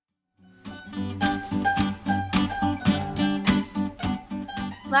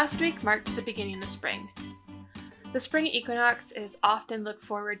Last week marked the beginning of spring. The spring equinox is often looked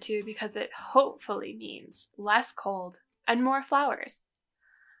forward to because it hopefully means less cold and more flowers.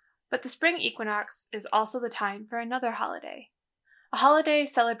 But the spring equinox is also the time for another holiday, a holiday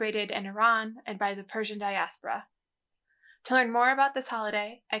celebrated in Iran and by the Persian diaspora. To learn more about this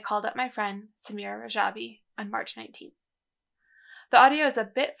holiday, I called up my friend Samira Rajabi on March 19th. The audio is a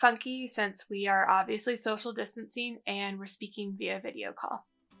bit funky since we are obviously social distancing and we're speaking via video call.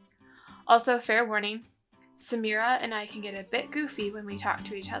 Also, fair warning, Samira and I can get a bit goofy when we talk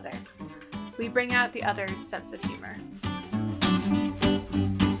to each other. We bring out the other's sense of humor.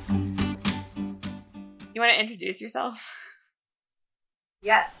 You want to introduce yourself?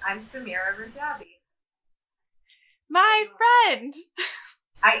 Yes, I'm Samira Rajabi. My friend!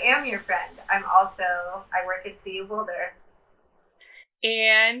 I am your friend. I work at CU Boulder.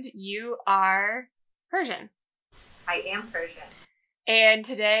 And you are Persian. I am Persian. And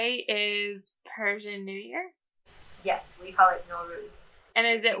today is Persian New Year? Yes, we call it Nowruz. And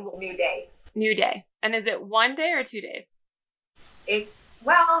is it... New Day. New Day. And is it 1 day or 2 days?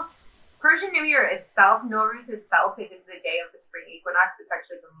 Persian New Year itself, Nowruz itself, it is the day of the spring equinox. It's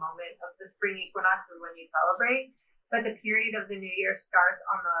actually the moment of the spring equinox is when you celebrate. But the period of the New Year starts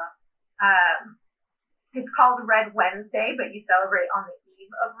on the... it's called Red Wednesday, but you celebrate on the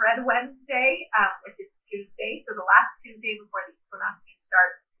eve of Red Wednesday, which is Tuesday. So the last Tuesday before the equinox, you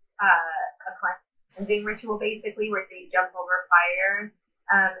start a cleansing ritual, basically, where you jump over fire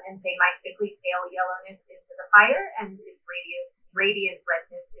and say, my sickly pale yellowness into the fire, and its radiant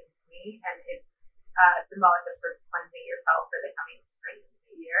redness into me. And it's symbolic of sort of cleansing yourself for the coming spring and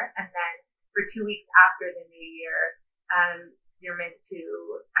New Year. And then for 2 weeks after the New Year, you're meant to...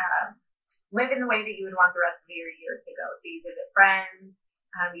 live in the way that you would want the rest of your year to go. So you visit friends,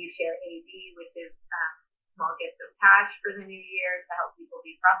 you share AV, which is small gifts of cash for the new year to help people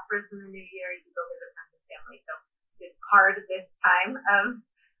be prosperous in the new year. You go visit friends and family. So it's just hard this time of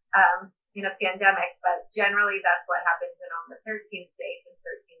in a pandemic, but generally that's what happens. And on the 13th day, because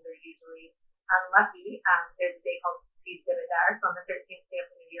 13 are usually unlucky, there's a day called Seed Bidadar. So on the 13th day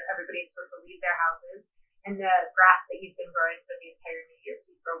of the new year, everybody is supposed to leave their houses. And the grass that you've been growing for the entire New Year,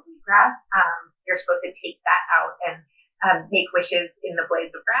 so you grow wheatgrass, you're supposed to take that out and make wishes in the blades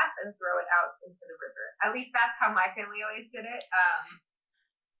of grass and throw it out into the river. At least that's how my family always did it.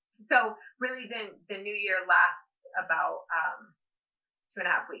 So really the New Year lasts about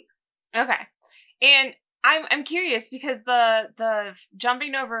 2.5 weeks. Okay. And I'm curious because the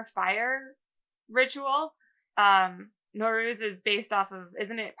jumping over fire ritual, Nowruz is based off of,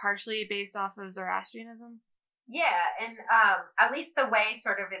 isn't it partially based off of Zoroastrianism? Yeah, and at least the way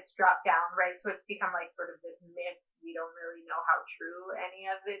sort of it's dropped down, right? So it's become like sort of this myth. We don't really know how true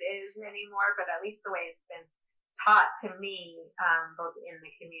any of it is anymore, but at least the way it's been taught to me, both in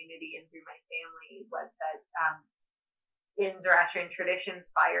the community and through my family, was that in Zoroastrian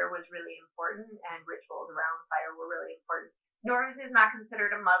traditions, fire was really important and rituals around fire were really important. Nowruz is not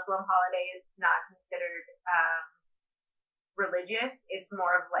considered a Muslim holiday. It's not considered... religious. It's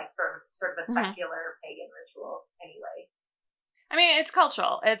more of like sort of a secular pagan ritual anyway. I mean, it's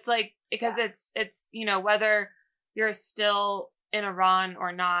cultural. It's like, because it's whether you're still in Iran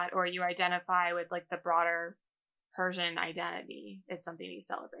or not, or you identify with like the broader Persian identity, it's something you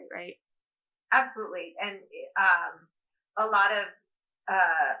celebrate, right? Absolutely. And a lot of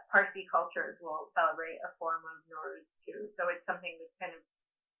Parsi cultures will celebrate a form of Nowruz too. So it's something that's kind of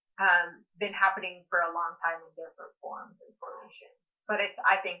been happening for a long time in different forms and formations. But it's,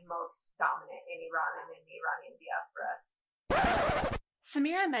 I think, most dominant in Iran and in the Iranian diaspora.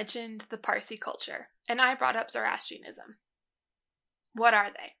 Samira mentioned the Parsi culture, and I brought up Zoroastrianism. What are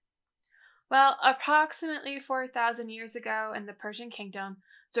they? Well, approximately 4,000 years ago in the Persian kingdom,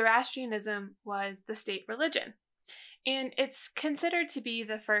 Zoroastrianism was the state religion. And it's considered to be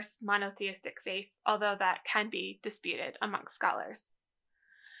the first monotheistic faith, although that can be disputed amongst scholars.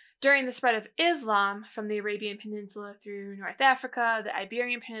 During the spread of Islam from the Arabian Peninsula through North Africa, the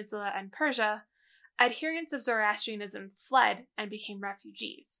Iberian Peninsula, and Persia, adherents of Zoroastrianism fled and became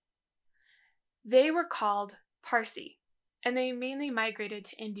refugees. They were called Parsi, and they mainly migrated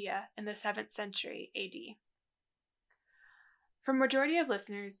to India in the 7th century AD. For majority of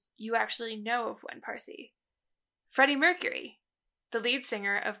listeners, you actually know of one Parsi. Freddie Mercury, the lead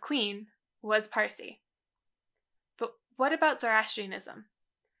singer of Queen, was Parsi. But what about Zoroastrianism?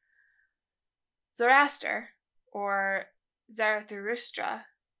 Zoroaster, or Zarathustra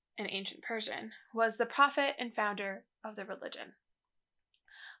in ancient Persian, was the prophet and founder of the religion.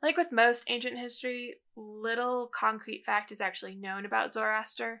 Like with most ancient history, little concrete fact is actually known about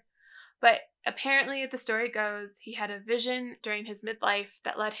Zoroaster, But apparently, the story goes, he had a vision during his midlife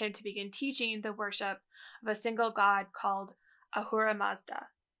that led him to begin teaching the worship of a single god called Ahura Mazda,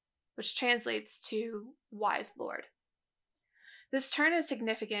 which translates to wise lord. This turn is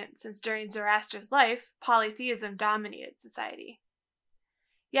significant since during Zoroaster's life, polytheism dominated society.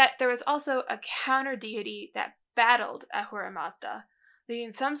 Yet there was also a counter-deity that battled Ahura Mazda,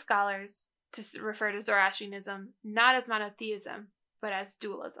 leading some scholars to refer to Zoroastrianism not as monotheism, but as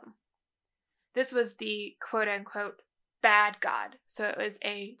dualism. This was the quote-unquote bad god, so it was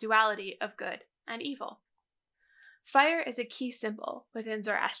a duality of good and evil. Fire is a key symbol within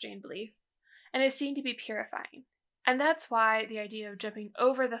Zoroastrian belief, and is seen to be purifying. And that's why the idea of jumping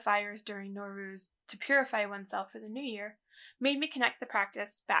over the fires during Nowruz to purify oneself for the new year made me connect the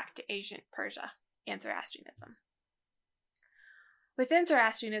practice back to ancient Persia and Zoroastrianism. Within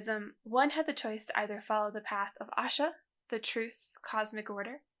Zoroastrianism, one had the choice to either follow the path of Asha, the truth, cosmic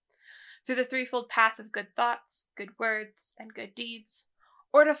order, through the threefold path of good thoughts, good words, and good deeds,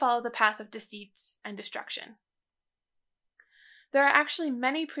 or to follow the path of deceit and destruction. There are actually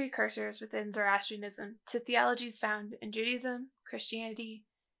many precursors within Zoroastrianism to theologies found in Judaism, Christianity,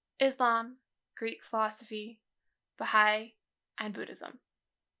 Islam, Greek philosophy, Baha'i, and Buddhism.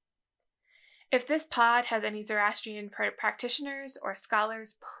 If this pod has any Zoroastrian practitioners or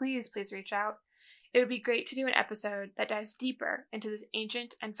scholars, please reach out. It would be great to do an episode that dives deeper into this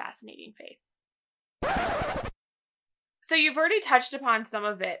ancient and fascinating faith. So you've already touched upon some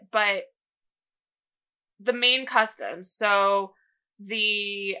of it, but the main customs, so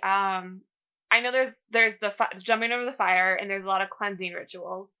the I know there's the jumping over the fire, and there's a lot of cleansing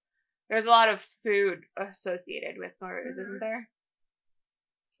rituals. There's a lot of food associated with Nowruz, isn't there?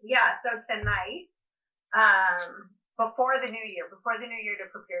 Yeah, so tonight, before the new year, to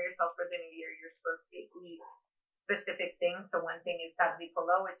prepare yourself for the new year, you're supposed to eat specific things. So one thing is sabzi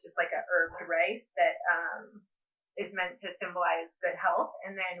polo, which is like a herbed rice that is meant to symbolize good health.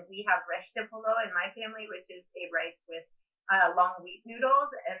 And then we have reshte polo in my family, which is a rice with long wheat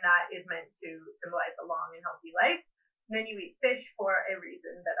noodles, and that is meant to symbolize a long and healthy life. And then you eat fish for a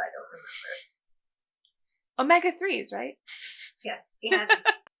reason that I don't remember. Omega-3s, right? Yes. And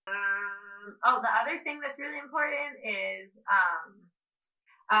the other thing that's really important is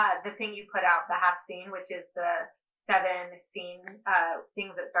the thing you put out, the Hafsin, which is the 7 scene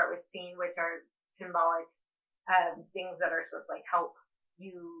things that start with scene, which are symbolic things that are supposed to like help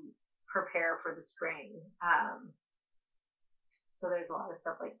you prepare for the spring. So there's a lot of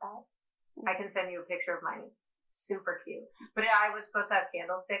stuff like that. I can send you a picture of mine. It's super cute. But I was supposed to have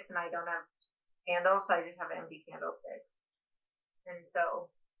candlesticks, and I don't have candles, so I just have empty candlesticks. And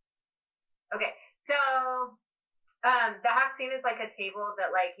so, okay. So the Hafsin is like a table that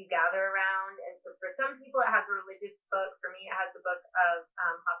like you gather around. And so for some people, it has a religious book. For me, it has a book of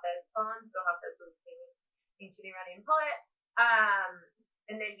Hafez poems. So Hafez was a famous ancient Iranian poet.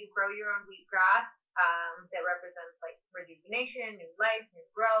 And then you grow your own wheatgrass that represents like rejuvenation, new life, new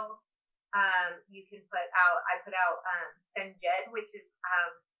growth. You can I put out senjed, which is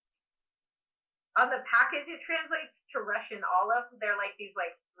on the package, it translates to Russian olives. They're like these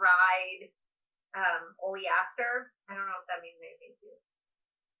like dried oleaster. I don't know if that means anything to you.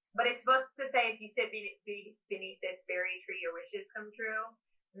 But it's supposed to say if you sit beneath this berry tree, your wishes come true,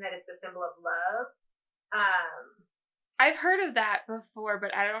 and that it's a symbol of love. I've heard of that before,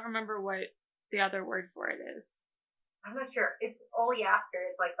 but I don't remember what the other word for it is. I'm not sure. It's oleaster.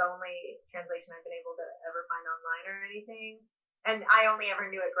 It's like the only translation I've been able to ever find online or anything. And I only ever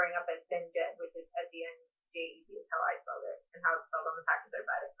knew it growing up as senjed, which is Senjed is how I spelled it, and how it's spelled on the package I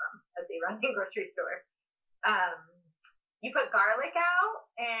bought it from at the Iranian grocery store. You put garlic out,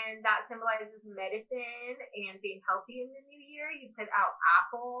 and that symbolizes medicine and being healthy in the new year. You put out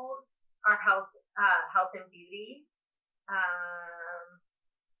apples, are health and beauty.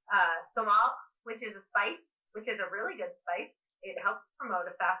 Somal, which is a spice, which is a really good spice. It helps promote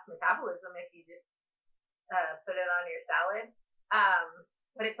a fast metabolism if you just put it on your salad.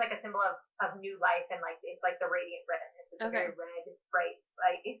 But it's like a symbol of new life, and like it's like the radiant redness. It's a very red, bright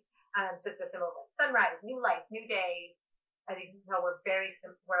spice. So it's a symbol of like sunrise, new life, new day. As you can tell, we're a very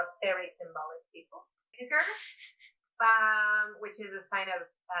symbolic people. Vinegar, which is a sign of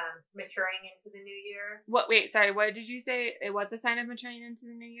maturing into the new year. Wait, sorry. What did you say? What's a sign of maturing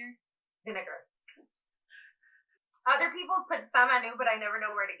into the new year? Vinegar. Other people put samanu, but I never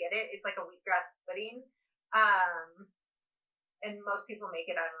know where to get it. It's like a wheatgrass pudding. And most people make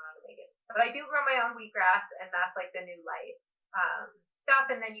it. I don't know how to make it. But I do grow my own wheatgrass, and that's like the new life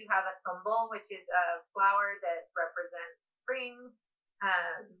stuff. And then you have a sombol, which is a flower that represents spring.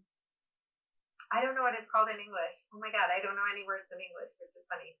 I don't know what it's called in English. Oh my God, I don't know any words in English, which is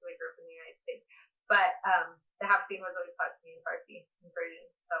funny because I grew up in the But the Hafseen was always taught to me in Farsi and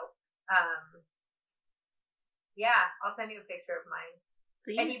Persian. So yeah, I'll send you a picture of mine.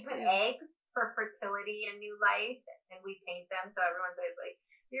 Please and you put eggs for fertility and new life, and we paint them. So everyone's always like,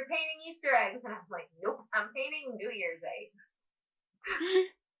 "You're painting Easter eggs," and I'm like, "Nope, I'm painting New Year's eggs."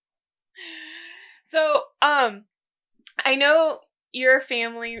 So, I know your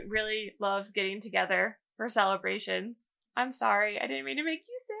family really loves getting together for celebrations. I'm sorry, I didn't mean to make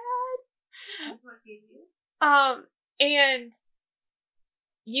you sad. And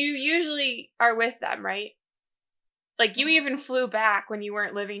you usually are with them, right? Like, you even flew back when you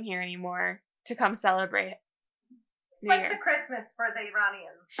weren't living here anymore to come celebrate New Year. The Christmas for the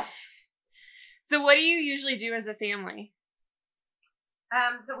Iranians. So what do you usually do as a family?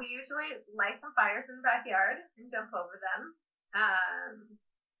 So we usually light some fires in the backyard and jump over them.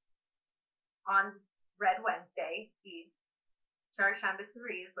 On Red Wednesday, Eid, Charshamba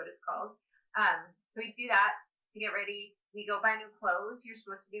Suri is what it's called. So we do that to get ready. We go buy new clothes. You're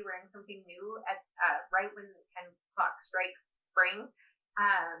supposed to be wearing something new at right when the 10 o'clock strikes spring,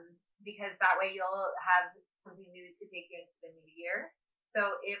 because that way you'll have something new to take you into the new year.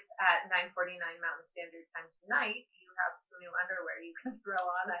 So if at 9:49 Mountain Standard Time tonight you have some new underwear you can throw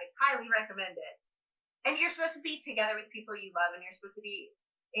on, I highly recommend it. And you're supposed to be together with people you love, and you're supposed to be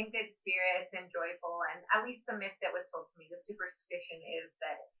in good spirits and joyful. And at least the myth that was told to me, the superstition, is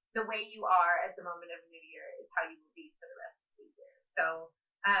that the way you are at the moment of New Year is how you will be for the rest of the year. So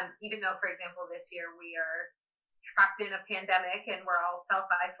even though, for example, this year we are trapped in a pandemic and we're all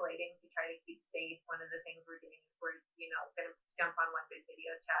self-isolating to try to keep safe, one of the things we're doing is we're, going to jump on one big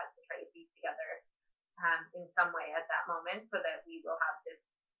video chat to try to be together in some way at that moment, so that we will have this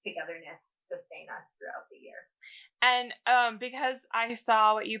togetherness sustain us throughout the year. And because I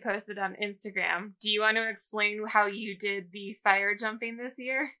saw what you posted on Instagram, do you want to explain how you did the fire jumping this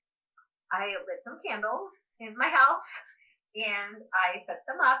year? I lit some candles in my house and I set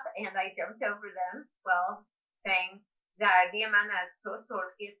them up and I jumped over them, saying Zardi Manas to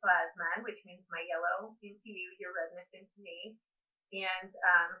Sorski Plasman, which means my yellow into you, your redness into me. And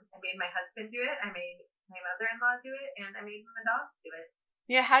I made my husband do it, I made my mother-in-law do it, and I made my dogs do it.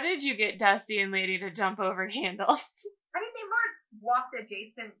 Yeah, how did you get Dusty and Lady to jump over candles? I mean, they more walked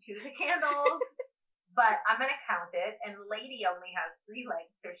adjacent to the candles, but I'm going to count it. And Lady only has 3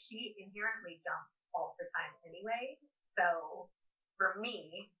 legs, so she inherently jumps all the time anyway. So for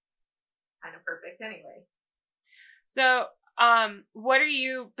me, kind of perfect anyway. So, what are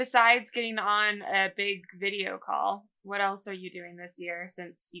you, besides getting on a big video call, what else are you doing this year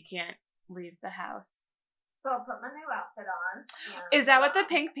since you can't leave the house? So I'll put my new outfit on. Is that what the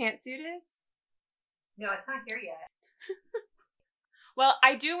pink pantsuit is? No, it's not here yet. Well,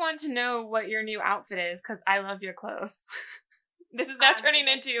 I do want to know what your new outfit is, because I love your clothes. This is now turning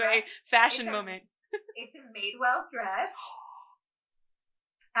into a fashion moment. It's a Madewell dress.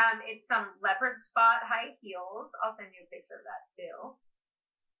 It's some leopard spot high heels. I'll send you a picture of that too.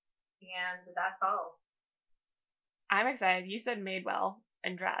 And that's all. I'm excited. You said Madewell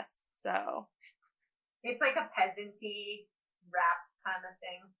and dress, so... It's like a peasant-y wrap kind of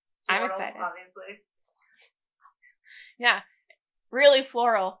thing. I'm excited. Obviously. Yeah. Really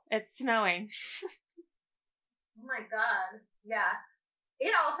floral. It's snowing. Oh my god. Yeah.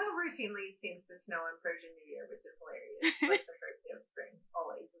 It also routinely seems to snow in Persian New Year, which is hilarious. Like the first day of spring.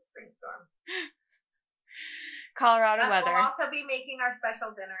 Always a spring storm. Colorado weather. We'll also be making our special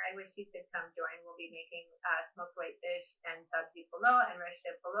dinner. I wish you could come join. We'll be making smoked whitefish and sabzi polo and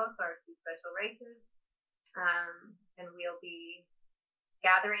reshte polo, so our 2 special races. And we'll be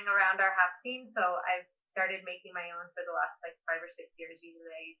gathering around our Hafseen. So I've started making my own for the last 5 or 6 years.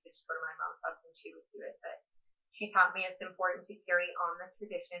 Usually I used to just go to my mom's house and she would do it, but she taught me it's important to carry on the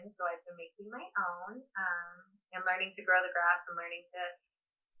tradition. So I've been making my own, and learning to grow the grass and learning to,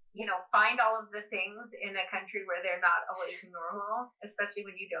 find all of the things in a country where they're not always normal, especially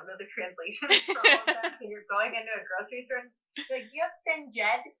when you don't know the translations for all of them. So you're going into a grocery store and you're like, do you have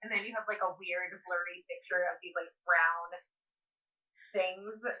Sinjed? And then you have a weird blurry picture of these brown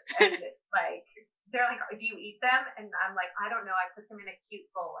things. And they're like, do you eat them? And I'm like, I don't know. I put them in a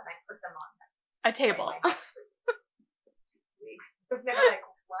cute bowl and I put them on a table. They're like,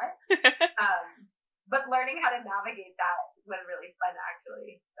 what? But learning how to navigate that was really fun,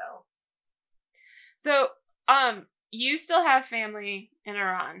 actually. So, you still have family in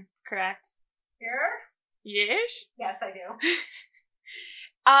Iran, correct? Here? Yes? Yes, I do.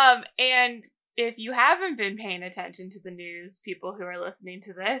 And if you haven't been paying attention to the news, people who are listening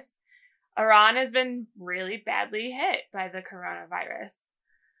to this, Iran has been really badly hit by the coronavirus.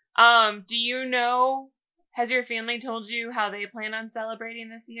 Do you know Has your family told you how they plan on celebrating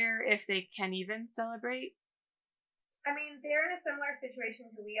this year, if they can even celebrate? I mean, they're in a similar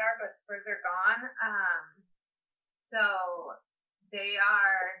situation to we are, but further gone. So they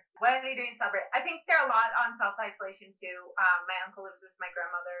are, what are they doing to celebrate? I think they're a lot on self-isolation too. My uncle lives with my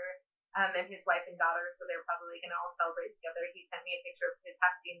grandmother and his wife and daughter, so they're probably going to all celebrate together. He sent me a picture of his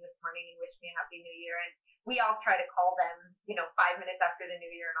Hafseen this morning and wished me a Happy New Year. And we all try to call them, 5 minutes after the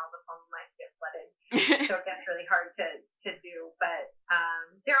New Year, and all the phone lines get flooded. So it gets really hard to do. But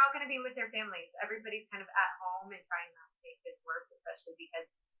they're all going to be with their families. Everybody's kind of at home and trying not to make this worse, especially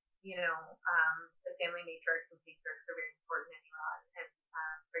because the family matriarchs and patriarchs are very important in Iran. And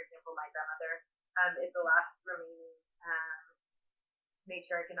for example, my grandmother is the last remaining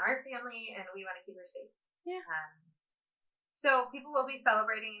matriarch in our family, and we want to keep her safe. Yeah. So people will be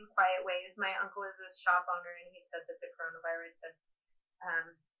celebrating in quiet ways. My uncle is a shop owner, and he said that the coronavirus had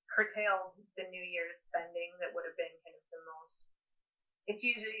curtailed the New Year's spending that would have been kind of it's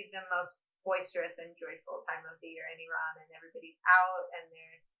usually the most boisterous and joyful time of the year in Iran, and everybody's out, and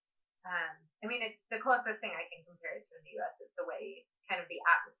they're it's the closest thing I can compare it to in the U.S. is the way kind of the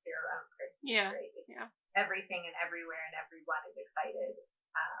atmosphere around Christmas. Yeah. Right? Yeah. Everything and everywhere and everyone is excited.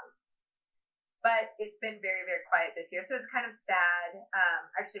 But it's been very, very quiet this year, so it's kind of sad.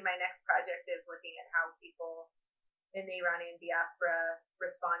 Actually, my next project is looking at how people in the Iranian diaspora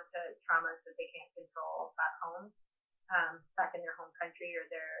respond to traumas that they can't control back home, back in their home country or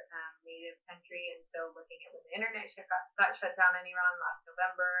their native country. And so looking at when the internet got shut down in Iran last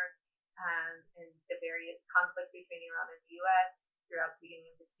November, and the various conflicts between Iran and the U.S. throughout the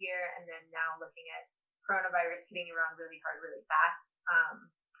beginning of this year, and then now looking at coronavirus hitting Iran really hard, really fast.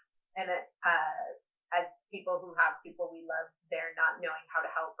 As people who have people we love, they're not knowing how to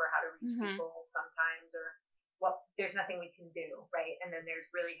help or how to reach people sometimes, or there's nothing we can do, right? And then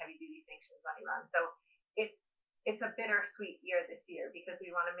there's really heavy-duty sanctions on Iran. So it's a bittersweet year this year because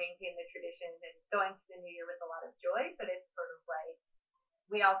we want to maintain the tradition and go into the new year with a lot of joy, but it's sort of like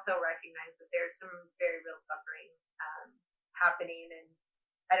we also recognize that there's some very real suffering happening, and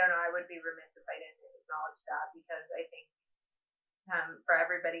I don't know, I would be remiss if I didn't acknowledge that, because I think for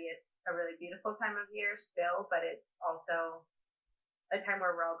everybody it's a really beautiful time of year still, but it's also a time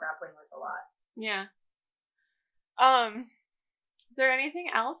where we're all grappling with a lot. Yeah. Is there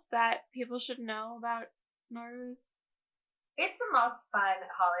anything else that people should know about Nowruz? It's the most fun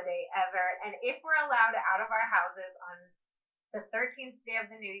holiday ever, and if we're allowed out of our houses on the 13th day of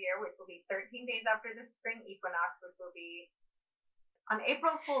the new year, which will be 13 days after the spring equinox, which will be on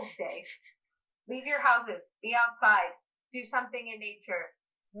April Fool's Day, leave your houses, be outside, do something in nature,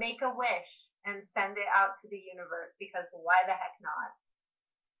 make a wish, and send it out to the universe, because why the heck not?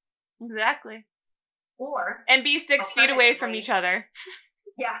 Exactly. And be 6 feet away from each other.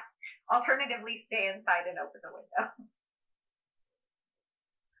 Yeah. Alternatively, stay inside and open the window.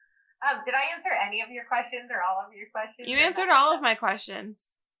 Did I answer any of your questions or all of your questions? You answered all of my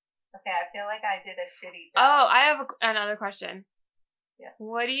questions. Okay, I feel like I did a shitty job. Oh, I have another question. Yes.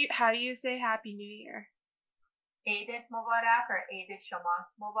 How do you say Happy New Year? Eid Mubarak or Eid Shoma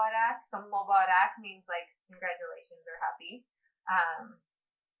Mubarak. So Mubarak means like congratulations or happy.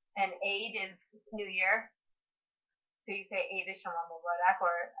 And Eid is New Year. So you say Eid Shoma Mubarak,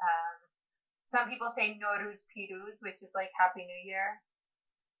 or some people say Nowruz Piruz, which is like Happy New Year.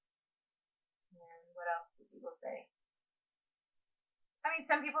 And what else do people say? I mean,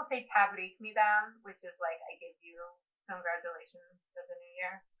 some people say Tabrik Midam, which is like I give you congratulations for the New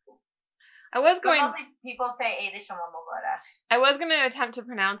Year. Mostly people say Eid Shoma Mubarak. I was going to attempt to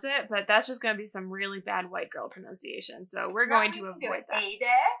pronounce it, but that's just going to be some really bad white girl pronunciation. So we're going to avoid that.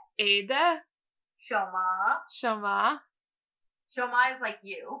 Eid Shoma. Shoma is like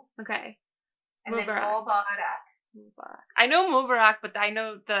you. Okay. And Mubarak. Then Mubarak. I know Mubarak, but I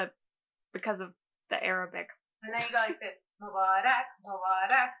know because of the Arabic. And then you go like this.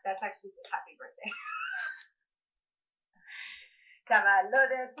 Mubarak. That's actually just happy birthday.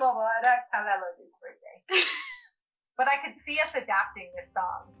 Tavallud Mubarak. Tavallud's birthday. But I could see us adapting this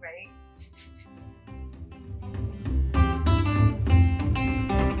song, right?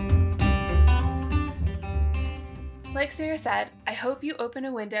 Like Samir said, I hope you open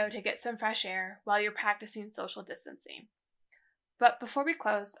a window to get some fresh air while you're practicing social distancing. But before we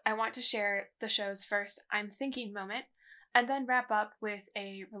close, I want to share the show's first I'm thinking moment, and then wrap up with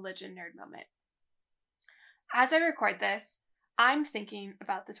a religion nerd moment. As I record this, I'm thinking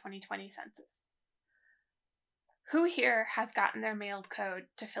about the 2020 census. Who here has gotten their mailed code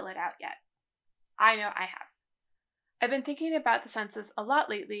to fill it out yet? I know I have. I've been thinking about the census a lot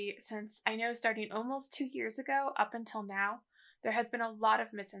lately, since I know starting almost 2 years ago up until now, there has been a lot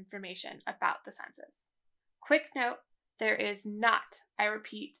of misinformation about the census. Quick note, there is not, I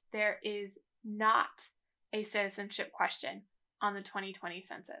repeat, there is not a citizenship question on the 2020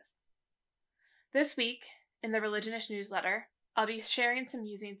 census. This week, in the Religionish newsletter, I'll be sharing some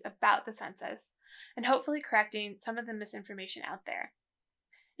musings about the census and hopefully correcting some of the misinformation out there.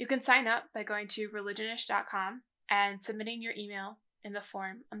 You can sign up by going to religionish.com and submitting your email in the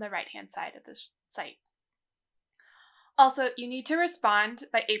form on the right-hand side of the site. Also, you need to respond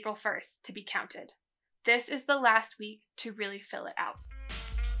by April 1st to be counted. This is the last week to really fill it out.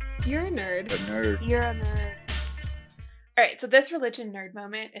 You're a nerd. A nerd. You're a nerd. All right, so this religion nerd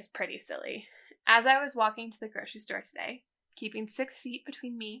moment is pretty silly. As I was walking to the grocery store today, keeping 6 feet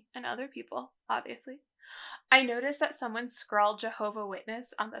between me and other people, obviously, I noticed that someone scrawled Jehovah's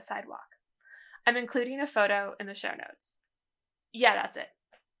Witness on the sidewalk. I'm including a photo in the show notes. Yeah, that's it.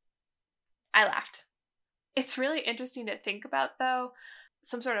 I laughed. It's really interesting to think about, though,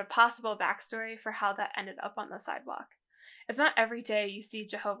 some sort of possible backstory for how that ended up on the sidewalk. It's not every day you see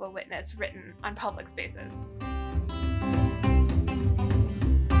Jehovah's Witness written on public spaces.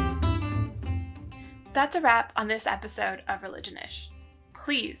 That's a wrap on this episode of Religionish.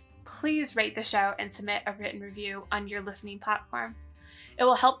 Please rate the show and submit a written review on your listening platform. It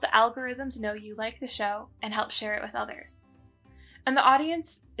will help the algorithms know you like the show and help share it with others. And the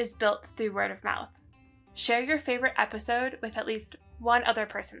audience is built through word of mouth. Share your favorite episode with at least one other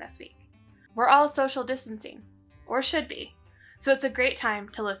person this week. We're all social distancing, or should be, so it's a great time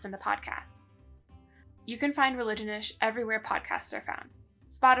to listen to podcasts. You can find Religionish everywhere podcasts are found.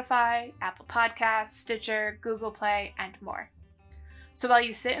 Spotify, Apple Podcasts, Stitcher, Google Play, and more. So while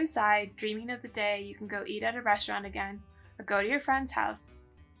you sit inside dreaming of the day you can go eat at a restaurant again, or go to your friend's house,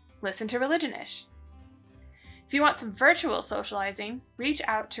 listen to Religionish. If you want some virtual socializing, reach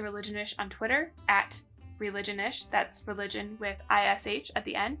out to Religionish on Twitter at Religionish, that's religion with ISH at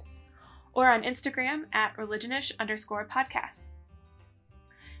the end, or on Instagram at religionish_podcast.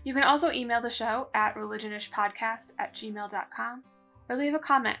 You can also email the show at religionishpodcast@gmail.com or leave a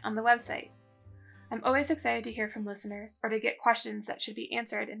comment on the website. I'm always excited to hear from listeners or to get questions that should be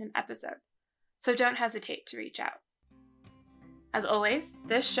answered in an episode, so don't hesitate to reach out. As always,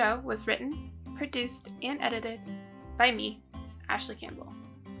 this show was written, produced, and edited by me, Ashley Campbell.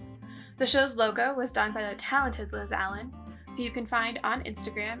 The show's logo was done by the talented Liz Allen, who you can find on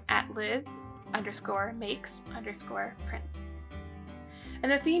Instagram at Liz_makes_prints.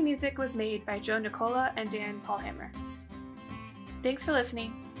 And the theme music was made by Joe Nicola and Dan Paulhammer. Thanks for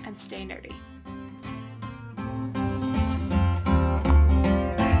listening, and stay nerdy.